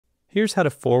Here's how to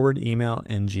forward email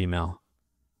in Gmail.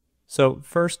 So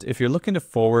first, if you're looking to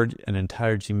forward an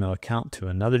entire Gmail account to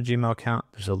another Gmail account,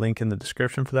 there's a link in the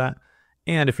description for that.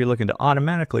 And if you're looking to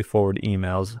automatically forward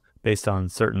emails based on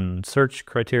certain search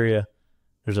criteria,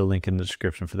 there's a link in the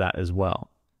description for that as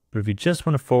well. But if you just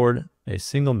want to forward a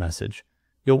single message,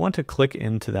 you'll want to click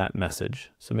into that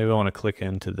message. So maybe I want to click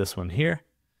into this one here.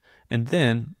 And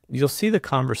then you'll see the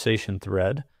conversation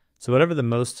thread. So whatever the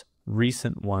most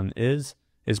recent one is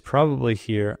probably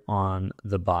here on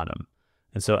the bottom.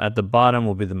 And so at the bottom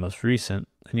will be the most recent.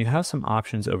 And you have some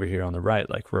options over here on the right,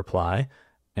 like reply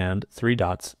and 3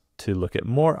 dots to look at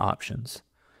more options.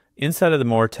 Inside of the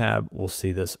more tab, we'll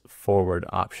see this forward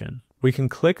option. We can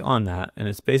click on that, and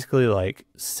it's basically like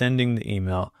sending the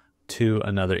email to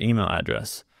another email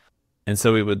address. And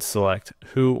so we would select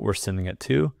who we're sending it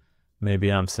to. Maybe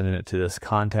I'm sending it to this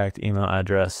contact email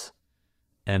address.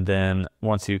 And then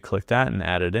once you click that and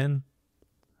add it in,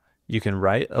 you can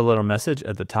write a little message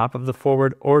at the top of the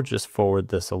forward or just forward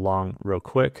this along real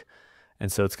quick. And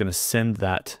so it's going to send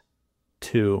that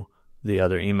to the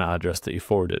other email address that you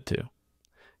forward it to.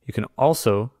 You can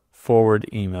also forward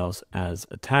emails as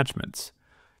attachments.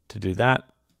 To do that,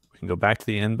 we can go back to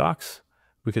the inbox.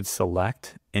 We could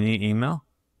select any email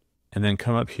and then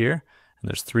come up here, and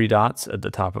there's 3 dots at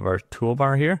the top of our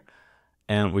toolbar here,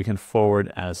 and we can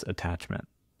forward as attachment.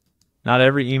 Not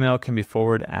every email can be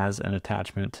forwarded as an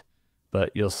attachment, but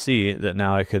you'll see that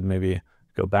now I could maybe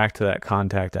go back to that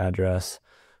contact address,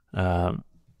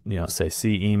 say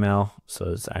see email.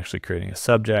 So it's actually creating a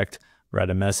subject, write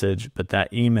a message, but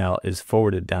that email is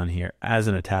forwarded down here as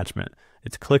an attachment.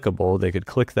 It's clickable. They could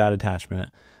click that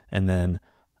attachment and then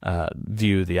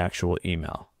view the actual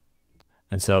email.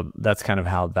 And so that's kind of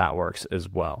how that works as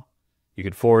well. You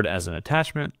could forward as an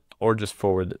attachment or just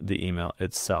forward the email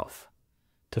itself.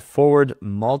 To forward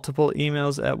multiple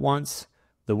emails at once,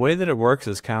 the way that it works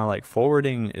is kind of like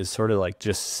forwarding is sort of like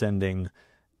just sending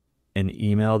an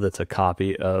email that's a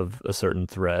copy of a certain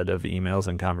thread of emails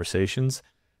and conversations.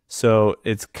 So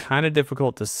it's kind of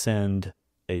difficult to send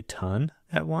a ton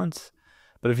at once.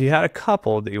 But if you had a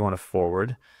couple that you want to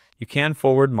forward, you can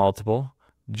forward multiple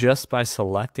just by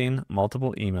selecting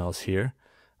multiple emails here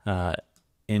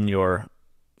in your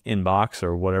inbox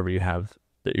or whatever you have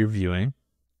that you're viewing.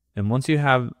 And once you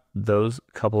have those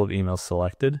couple of emails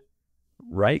selected,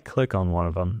 right click on one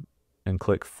of them and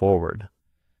click forward,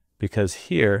 because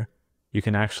here you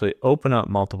can actually open up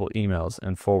multiple emails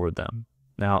and forward them.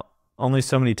 Now, only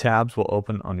so many tabs will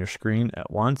open on your screen at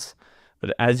once,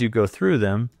 but as you go through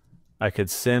them, I could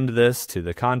send this to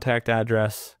the contact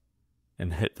address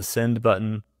and hit the send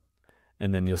button,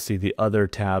 and then you'll see the other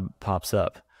tab pops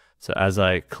up. So as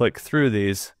I click through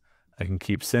these, I can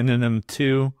keep sending them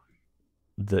to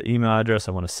the email address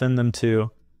I want to send them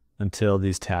to until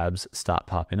these tabs stop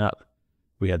popping up.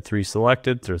 We had 3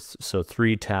 selected, so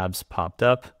 3 tabs popped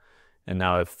up, and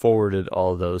now I've forwarded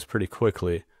all of those pretty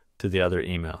quickly to the other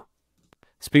email.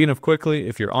 Speaking of quickly,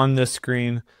 if you're on this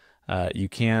screen, you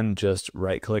can just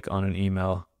right click on an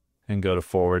email and go to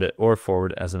forward it or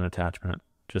forward as an attachment,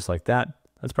 just like that.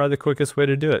 That's probably the quickest way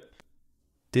to do it.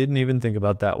 Didn't even think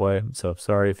about that way, so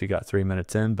sorry if you got 3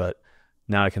 minutes in, but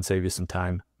now I can save you some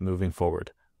time moving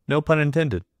forward. No pun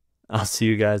intended. I'll see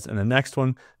you guys in the next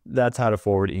one. That's how to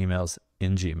forward emails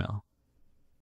in Gmail.